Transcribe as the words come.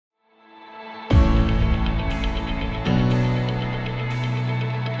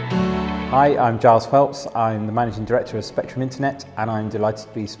Hi, I'm Giles Phelps. I'm the Managing Director of Spectrum Internet, and I'm delighted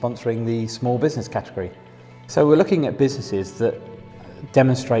to be sponsoring the small business category. So we're looking at businesses that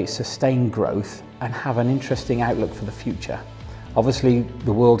demonstrate sustained growth and have an interesting outlook for the future. Obviously,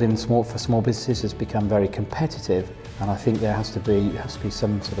 the world for small businesses has become very competitive, and I think there has to be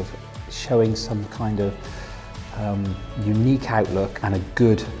some sort of showing some kind of unique outlook and a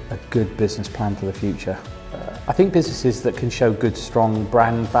good business plan for the future. I think businesses that can show good, strong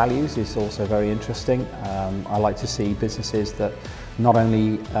brand values is also very interesting. I like to see businesses that not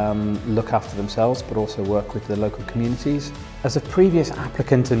only look after themselves but also work with the local communities. As a previous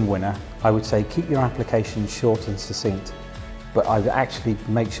applicant and winner, I would say keep your application short and succinct, but I'd actually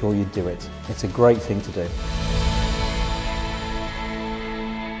make sure you do it. It's a great thing to do.